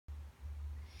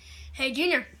Hey,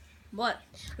 Junior. What?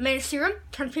 I made a serum,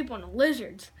 turns people into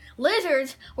lizards.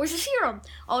 Lizards? Where's the serum?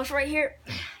 Oh, it's right here.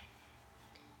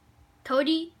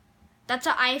 Cody, that's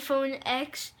an iPhone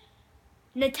X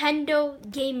Nintendo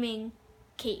gaming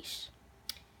case.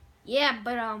 Yeah,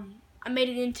 but I made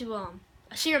it into a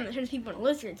serum that turns people into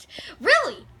lizards.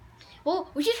 Really?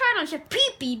 Well, we should try it on Chef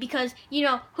Pee-Pee because, you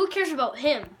know, who cares about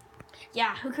him?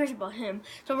 Yeah, who cares about him?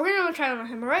 So we're gonna try it on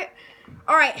him, alright?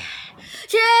 Alright.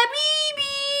 Chef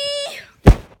Pee-Pee!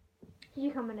 You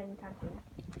coming anytime soon.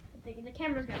 I'm thinking the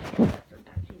camera's gonna be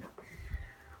sometimes, you know.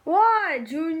 What,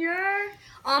 Junior?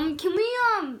 Can we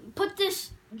put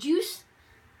this juice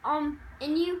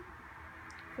in you?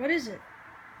 What is it?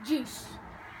 Juice.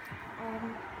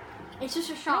 It's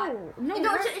just a shot. No,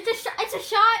 it's a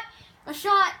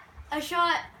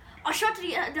shot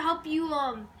to help you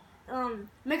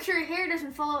make sure your hair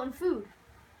doesn't fall out in food.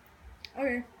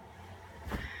 Okay.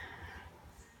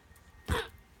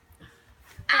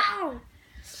 Ow!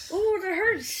 Oh, that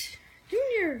hurts.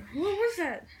 Junior, what was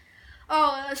that?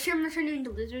 Oh, a serum that turned you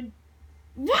into a lizard.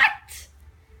 What?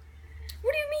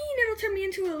 What do you mean it'll turn me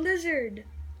into a lizard?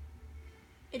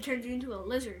 It turns you into a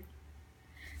lizard.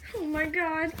 Oh my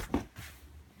god.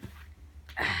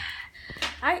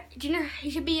 Junior,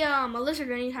 you should be a lizard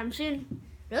anytime soon.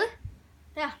 Really?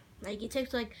 Yeah. Like it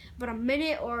takes like about a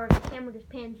minute or the camera just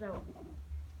pans out.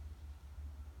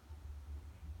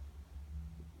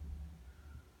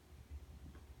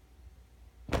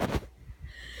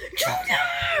 Junior!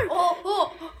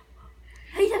 Oh!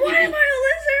 Hey, why am I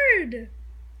a lizard?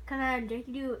 Can I inject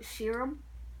you serum?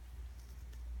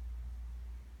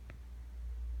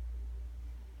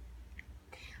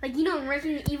 Like, you know, in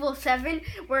Resident Evil 7,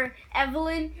 where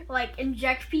Evelyn, like,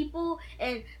 injects people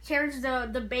and turns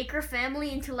the Baker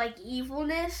family into, like,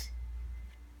 evilness?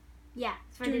 Yeah,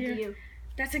 that's what I did to you.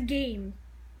 That's a game.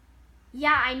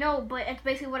 Yeah, I know, but it's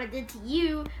basically what I did to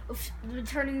you with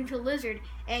turning you into a lizard.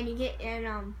 And you get,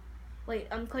 wait,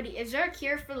 Cody, is there a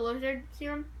cure for the lizard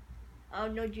serum? Oh,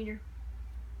 no, Junior.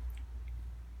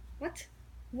 What?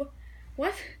 What?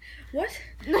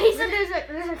 No, he said there's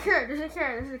a cure. There's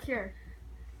no cure.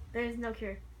 I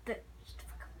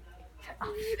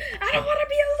don't want to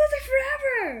be a lizard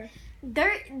forever.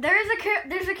 There is a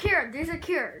cure.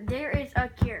 There is a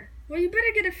cure. Well, you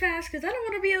better get it fast, because I don't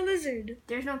want to be a lizard.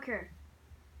 There's no cure.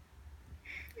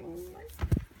 Oh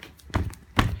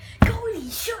Cody,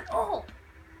 shut up.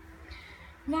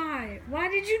 Why? Why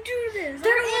did you do this?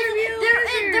 There is.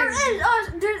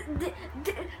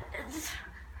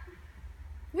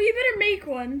 Well, you better make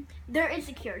one. There is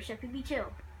a cure. Chef Pee-Pee,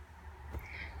 chill.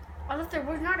 I thought there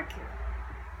was not a cure.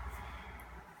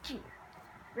 Gee,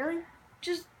 really?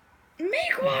 Just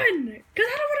make one, because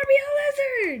I don't want to be a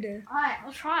lizard. Alright,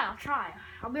 I'll try.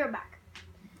 I'll be right back.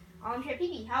 Chef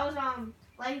Pee-Pee, how's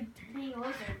life being a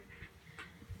lizard?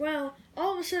 Well,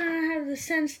 all of a sudden I have the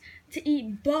sense to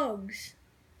eat bugs.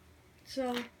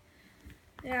 So,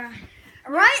 yeah.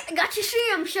 Alright, I got you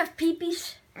serum, Chef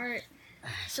Pee-Pees. Alright.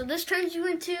 So this turns you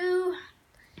into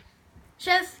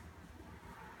Chef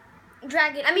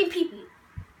Dragon. I mean Pee-Pee.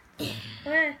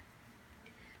 What?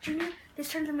 Junior,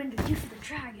 this turns him into Juice the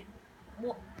Dragon.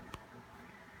 What?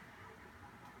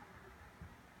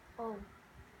 Oh,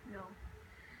 no.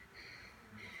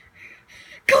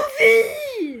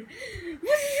 Kofi!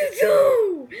 What did you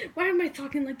do? Why am I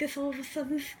talking like this all of a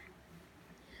sudden?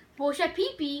 Well, Chef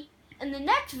Pee-Pee, in the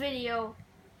next video,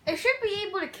 it should be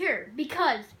able to cure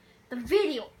because the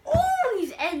video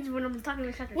always ends when I'm talking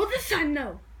to Chef. Well, this time,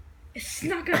 no. It's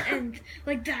not going to end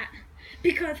like that.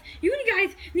 Because you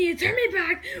guys need to turn me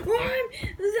back or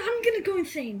I'm going to go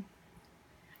insane.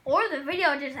 Or the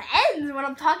video just ends when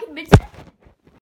I'm talking mid-sentence.